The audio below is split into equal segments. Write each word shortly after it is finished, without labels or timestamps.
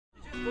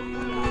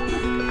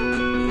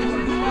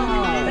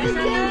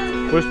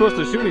We're supposed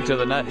to shoot each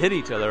other, not hit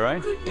each other,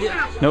 right?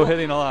 Yeah. No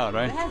hitting allowed,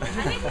 right?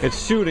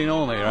 It's shooting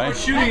only, right? We're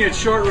shooting at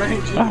short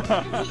range.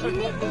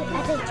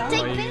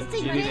 Take this,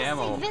 take this,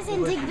 ammo. take this,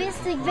 and take this,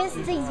 take this,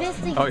 take this,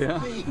 take this. Oh yeah?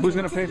 Who's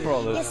gonna pay for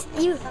all this?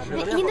 Yes,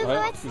 you know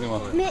Right?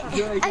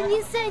 what? I'm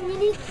your son, you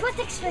need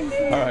protection.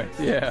 All right,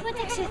 yeah.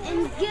 Protection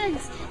and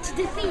guns to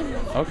defend.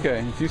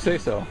 Okay, if you say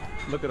so.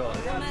 Look at all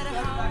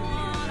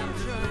that.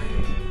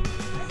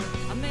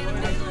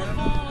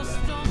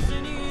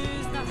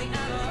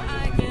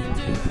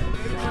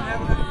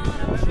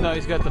 No,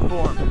 he's got the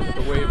form,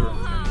 the waiver.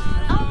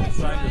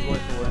 Signed his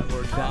life away.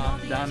 We're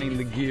donning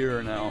the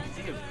gear now.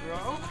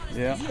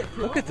 Yeah.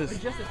 Look at this.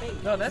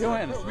 No, that's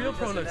Johannes. what a real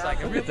pro looks like.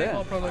 A Look real at that.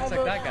 paintball pro looks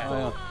like that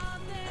guy.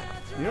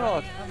 You're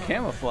all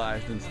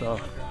camouflaged and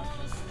stuff.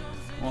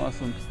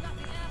 Awesome.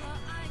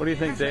 What do you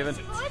think, David?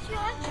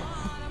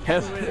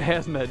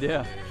 Hazmat,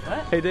 yeah. What?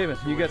 Hey, David,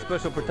 you got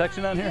special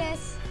protection on here?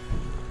 Yes.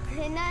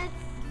 And that's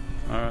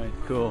All right,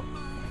 cool.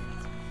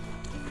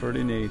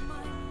 Pretty neat.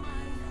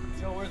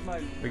 So where's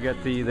my... We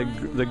got the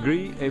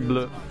gris et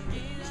bleu.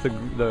 It's the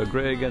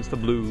gray against the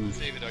blues.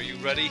 David, are you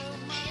ready?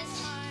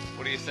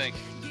 What do you think?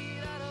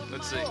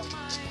 Let's see.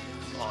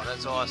 Oh,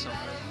 that's awesome.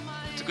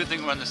 It's a good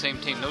thing we're on the same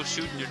team. No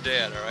shooting your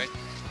dad, all right?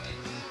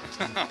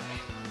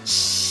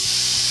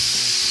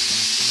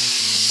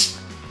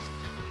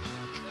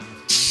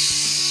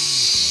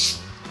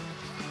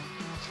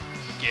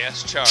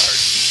 Gas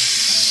charge.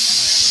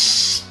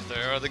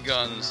 There are the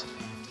guns.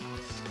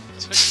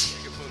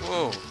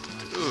 Whoa,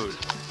 dude.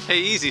 Hey,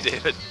 easy,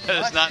 David.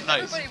 That is not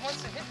nice. Everybody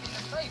wants to hit me in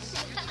the face.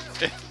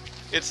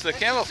 It's the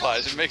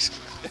camouflage. It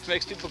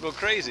makes people go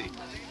crazy.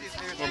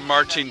 We're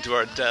marching to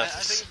our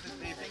deaths.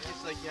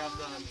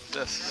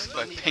 Deaths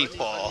by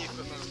paintball.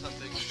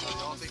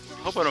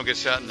 Hope I don't get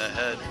shot in the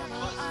head.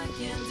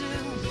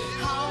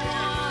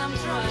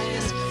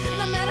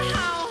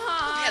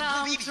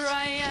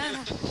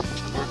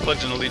 We're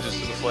pledging allegiance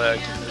to the flag.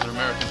 There's an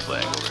American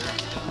flag over here.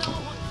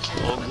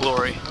 Old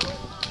Glory.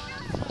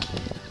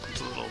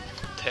 It's a little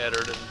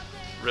tattered and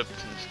ripped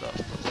and stuff,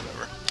 but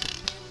whatever.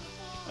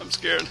 I'm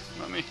scared,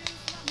 mommy.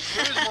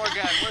 Where's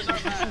Morgan? Where's our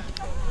man?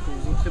 Quand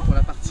vous entrez pour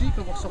la partie,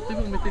 quand vous ressortez,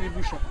 vous remettez les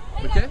bouchons.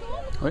 Ok?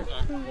 Oui.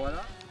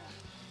 Voilà.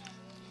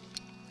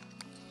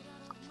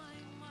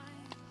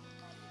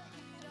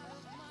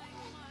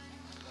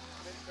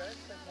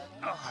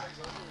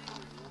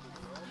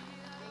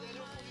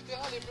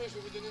 Les bleus, je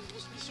vais vous donner une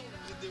grosse mission,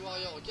 vous êtes des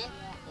warriors, ok?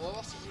 On va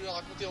voir si vous voulez la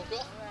raconter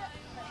encore.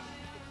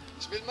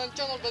 Je mets le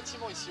mannequin dans le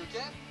bâtiment ici,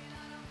 ok?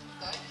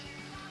 Tac.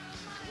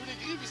 Vous les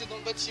gris, vous êtes dans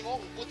le bâtiment,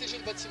 vous protégez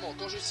le bâtiment.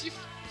 Quand je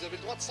siffle, vous avez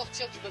le droit de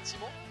sortir du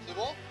bâtiment. C'est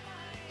bon?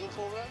 No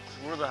problem?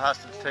 We're the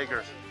hostage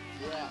takers.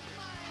 Yeah.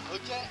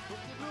 Ok, donc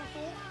les bleus au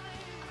fond.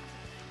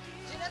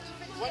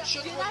 One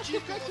shot, one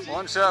kill, comme on dit.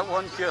 One shot,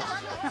 one kill.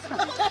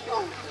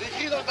 Les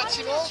gris dans le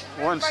bâtiment.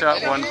 One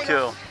shot, one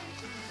kill.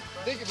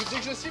 Dès que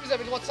je siffle, vous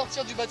avez le droit de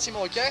sortir du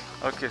bâtiment, ok?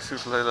 Ok,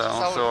 soufflez là,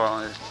 on sort.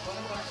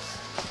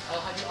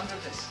 I'll have you under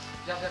this.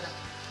 Viens, viens, viens.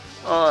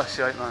 Oh,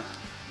 shite, man.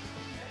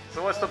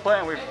 So what's the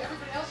plan? We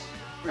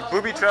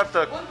booby trapped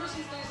the... One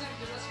person stays in,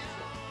 the rest you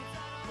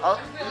go.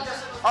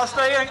 I'll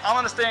stay in. I'm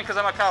gonna stay in because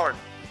I'm a coward.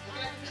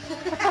 But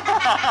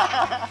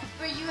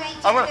you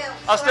ain't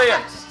I'll so stay I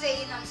in. have to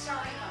stay in, I'm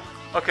sorry.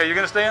 Okay, you're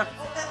gonna stay in?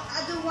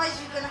 Otherwise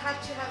you're gonna have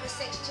to have a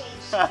sex change.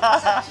 It's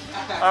up to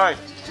you. All right,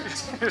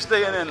 you're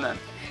staying in then.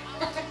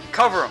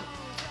 Cover him.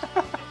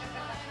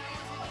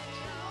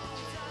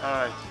 All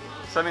right.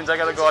 So that means I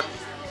gotta go out.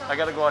 I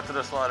gotta go out to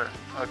the slaughter.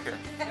 Okay.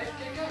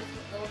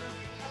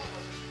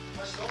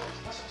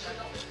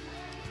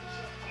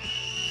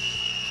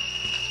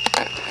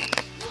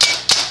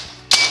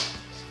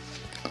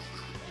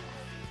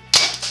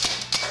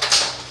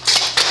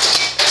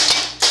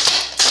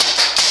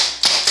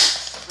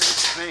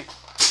 Me.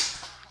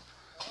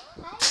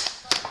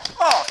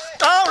 Oh!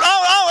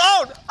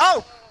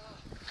 Oh!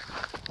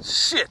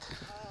 Shit!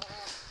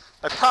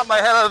 I popped my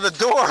head out of the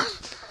door.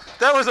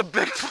 That was a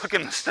big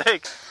fucking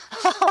mistake.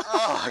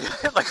 Oh, I got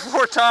hit like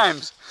 4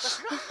 times.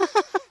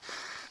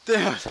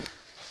 Damn it.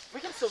 We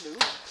can still move.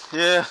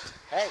 Yeah.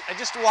 Hey. I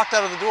just walked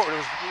out of the door.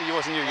 It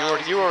wasn't you.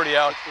 You were already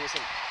out.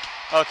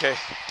 Okay.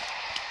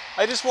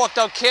 I just walked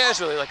out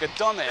casually like a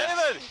dumbass.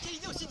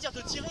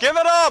 David! Give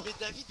it up!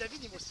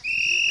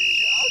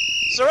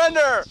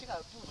 Surrender!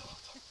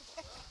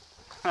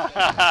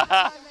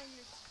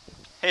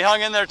 He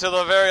hung in there till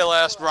the very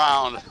last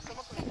round.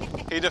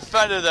 He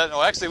defended that.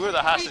 Oh, actually, we're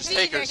the hostage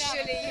takers.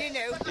 Actually, you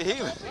know.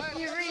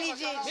 You really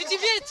did. Mais dis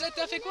vite,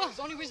 t'as fait quoi?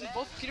 The only reason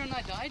both Peter and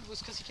I died was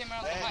because he came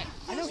around behind.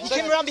 I know, he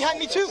came around behind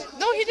me too.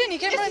 No, he didn't. He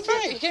came right in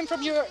front. He came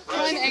from your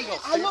blind angle.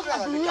 I looked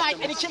at the right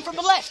and he came from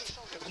the left.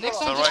 Next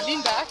time, just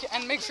lean back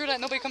and make sure that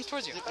nobody comes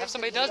towards you. And if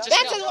somebody does, just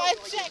That's yell. what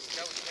I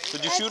checked.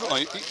 Did you shoot him? Oh,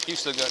 you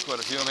still got quite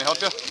a few. Let me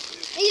help you.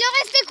 Il en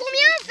restait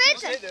combien en fait?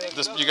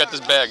 You got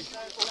this bag.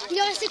 Il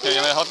en restait Okay,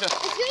 you combien? want me to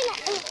help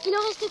you? Est-ce qu'il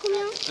en restait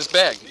combien? This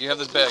bag. You have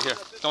this bag here.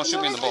 Don't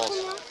shoot me in the balls.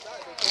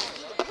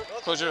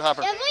 Close your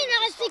hopper. Et avant il m'en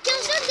restait qu'un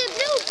seul de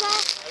bleu ou pas?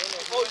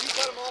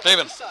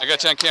 David, I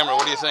got you on camera.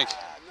 What do you think?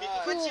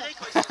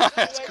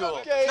 That's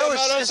cool. No,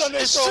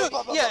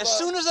 As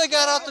soon as I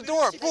got out the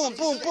door, boom,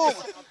 boom, boom.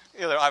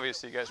 Either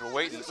obviously you guys were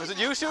waiting. Was it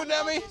you shooting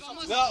at me?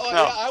 No.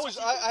 Yeah,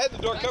 I had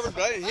the door covered,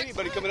 but I didn't hit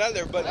anybody coming out of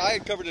there. But I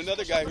had covered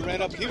another guy who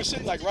ran up. He was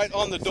sitting like right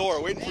on the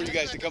door, waiting for you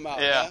guys to come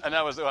out. Yeah, and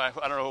that was, I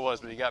don't know who it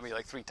was, but he got me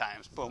like 3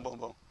 times. Boom, boom,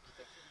 boom.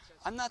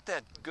 I'm not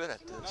that good at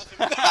this.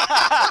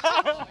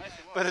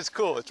 But it's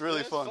cool, it's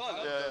really fun.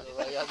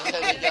 Regardez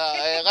les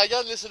gars,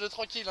 regarde, laissez-le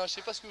tranquille, hein. Je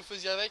sais pas ce que vous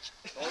faisiez avec.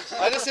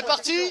 Allez, c'est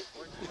parti.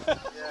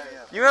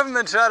 You haven't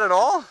been shot at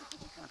all?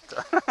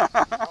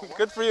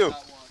 Good for you.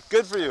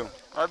 Good for you.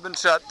 I've been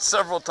shot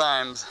several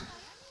times.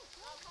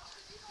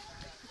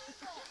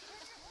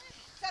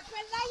 I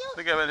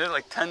think I've been hit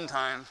like 10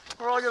 times.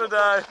 We're all gonna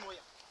die.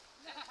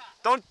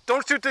 Don't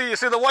shoot till you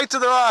see the whites of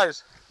their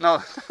eyes.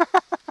 No.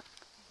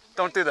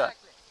 Don't do that.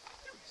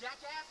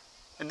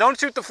 And don't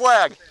shoot the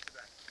flag.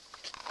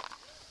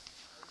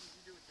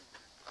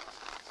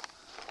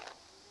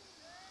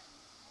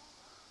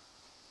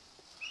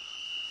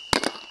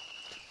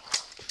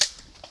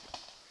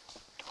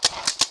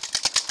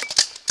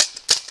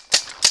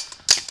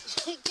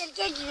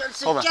 Quelqu'un qui vient de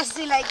se Hold on.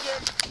 casser la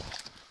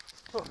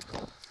gueule.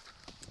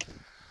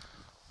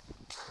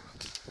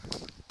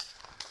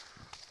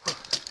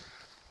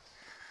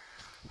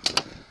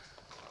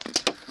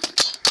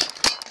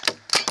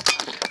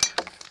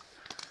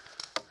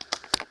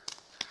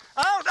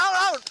 Out, out,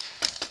 out!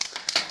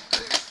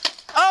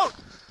 Out!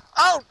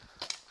 Out!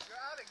 You're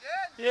out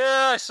again?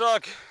 Yeah, I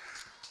suck.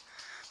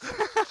 Are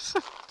you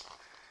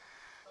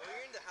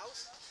in the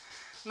house?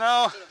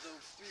 No, Instead of the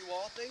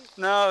 3-wall thing?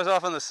 no, I was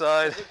off on the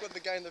side. Look what the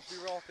guy in the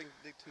 3-wall thing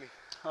did to me.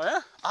 Oh yeah?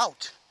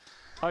 Out.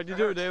 How'd you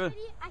do it, David?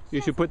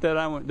 You should put that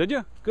on. Did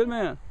you? Good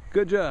man.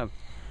 Good job.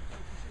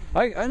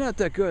 I'm not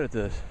that good at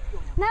this.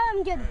 Now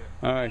I'm good.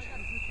 All right.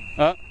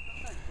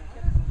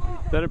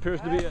 That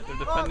appears to be it. They're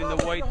defending the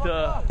white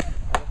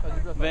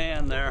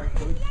van there.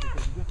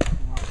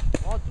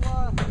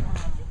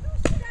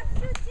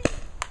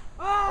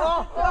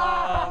 Oh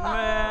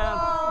man.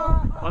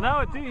 Well,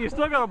 now you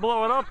still gotta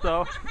blow it up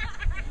though.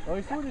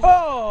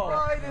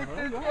 Oh!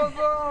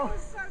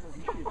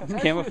 It's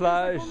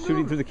camouflage,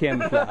 shooting through the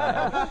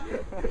camouflage.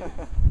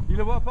 Il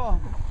le voit pas.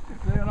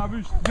 C'est un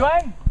arbuste.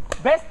 Joanne,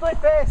 baisse tes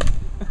fesses.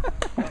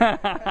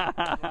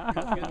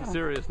 Getting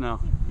serious now.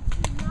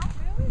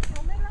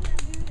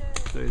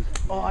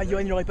 Oh,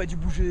 Johan, il aurait pas dû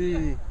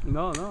bouger.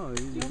 No. No,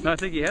 I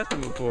think he has to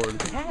move forward.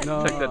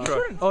 No. Check that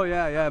truck. Oh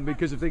yeah,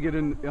 because if they get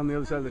in on the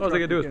other side of the All truck, they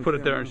gotta do they is put it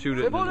can't there and shoot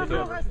it. And it's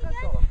over.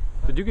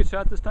 Did you get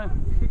shot this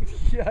time?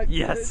 Yeah,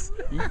 Yes. Is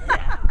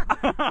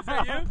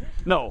that you?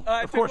 No,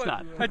 I of tell you course what,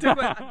 not. I tell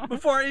you what,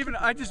 before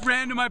I just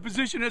ran to my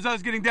position as I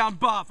was getting down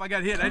buff. I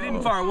got hit. I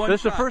didn't fire one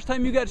That's shot. the first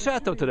time you got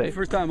shot though today.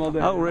 First time all day.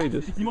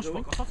 Outrageous.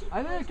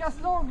 Allez, casse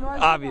l'ongle.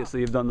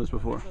 Obviously you've done this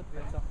before.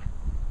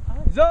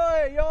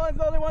 Zoe, Johan's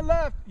the only one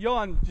left.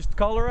 Johan, just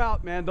call her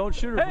out, man. Don't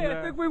shoot her from there.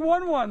 I think we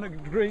won one.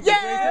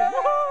 Yeah!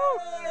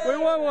 We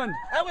won one.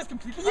 That was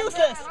completely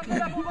useless.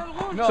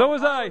 No, So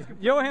was I.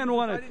 Johan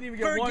won I it. didn't even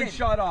get Third one game.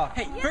 shot off.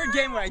 Hey, third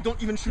game where I don't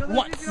even shoot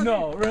once.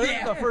 No, really?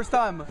 Yeah. The first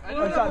time. I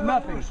shot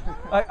nothing.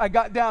 I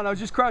got down. I was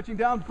just crouching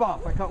down.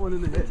 Buff. I caught one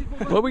in the head.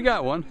 Well, we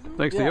got one,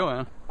 thanks to Yeah.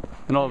 Johan.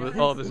 And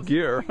all of his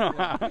gear.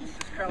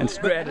 And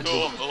strategy.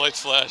 Cool, the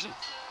light's flashing.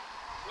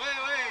 Oui.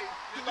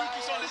 Nous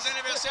qui sont les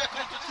anniversaires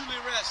contre tous les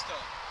restes.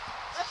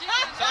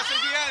 Ça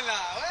c'est bien là.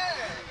 Ouais.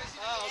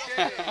 Ah,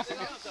 ok. C'est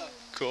bien ça.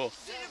 Cool.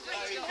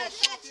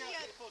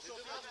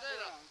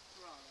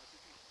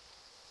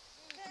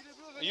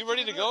 Are you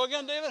ready to go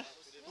again, David?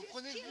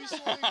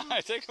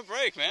 Take a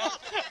break, man.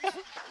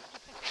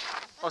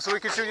 Oh, so we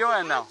can shoot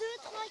Johan now?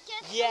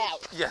 Yeah.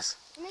 Yes.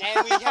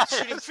 And we have to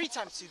shoot him 3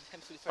 times to him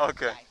for the first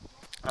Okay. time.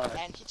 All right.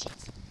 And he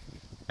cheats.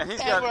 And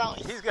he's Everyone-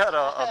 got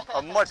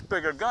a much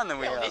bigger gun than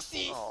we Well, have. this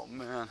is- Oh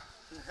man,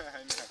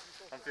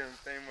 I'm feeling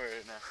the same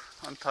way now.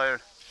 I'm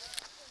tired.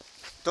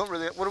 Don't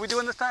really. What are we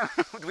doing this time?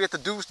 Do we have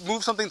to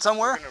move something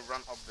somewhere? We're gonna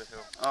run up the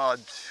hill. Oh,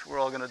 we're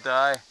all gonna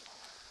die.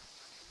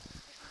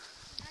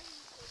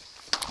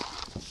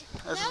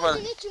 This is Now why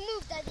you need to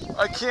move, Daddy.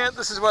 I can't.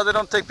 This is why they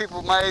don't take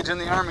people my age in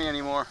the army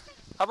anymore.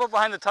 How about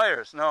behind the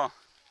tires? No.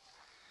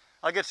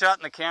 I'll get shot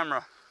in the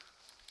camera.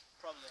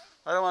 Probably.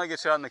 I don't want to get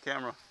shot in the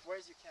camera.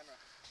 Where's your camera?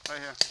 Right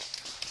here.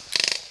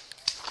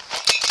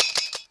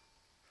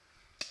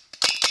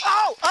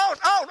 Out! Out!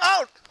 Out!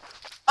 Out!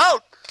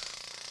 Out!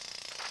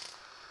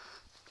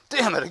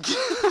 Damn it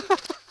again.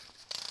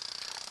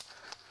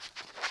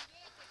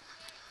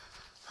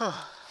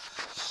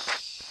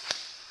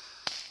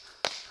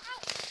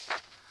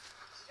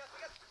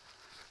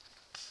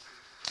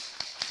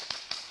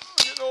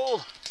 Get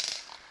old.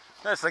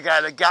 That's the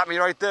guy that got me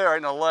right there, right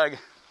in the leg.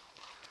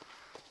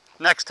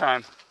 Next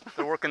time,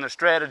 they're working their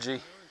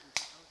strategy.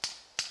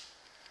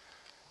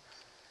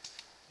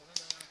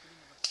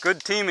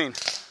 Good teaming.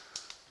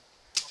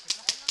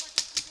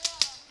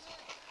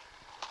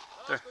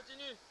 There.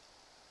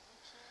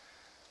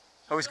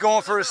 Oh, he's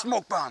going for his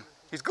smoke bomb.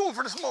 He's going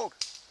for the smoke.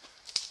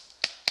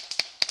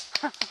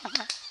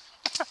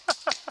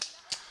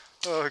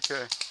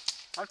 Okay.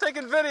 I'm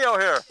taking video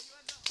here.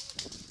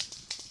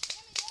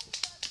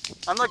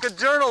 I'm like a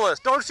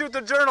journalist. Don't shoot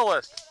the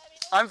journalist.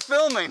 I'm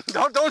filming.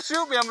 Don't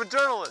shoot me. I'm a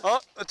journalist. Oh,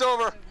 it's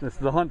over. This is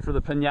the hunt for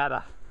the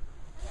piñata.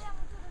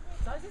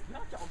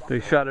 They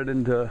shot it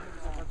into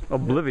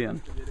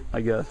oblivion,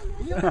 I guess.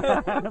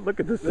 Look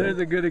at this thing. There's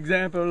a good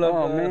example of.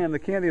 Oh man, the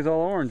candy is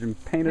all orange and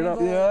painted up.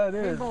 Yeah, it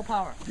is. Paintball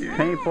power.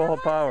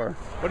 Paintball power.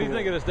 What do you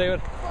think of this,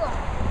 David?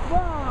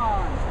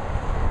 Fun.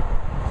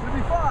 Should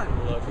be fun.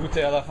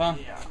 Goûter à la fin.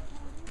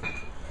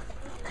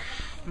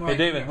 Hey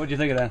David, what'd you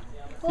think of that?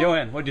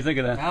 Johan, what'd you think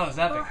of that? That was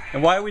epic.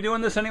 And why are we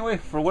doing this anyway?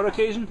 For what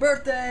occasion?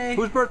 Birthday.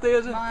 Whose birthday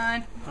is it?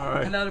 Mine. All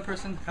right. Another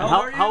person.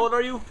 How old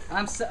are you?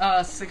 I'm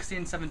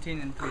 16,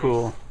 17, and 3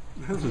 Cool.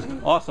 This is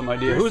an awesome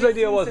idea. Whose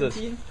idea was this?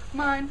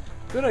 Mine.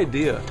 Good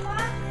idea.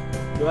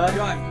 Go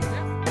ahead.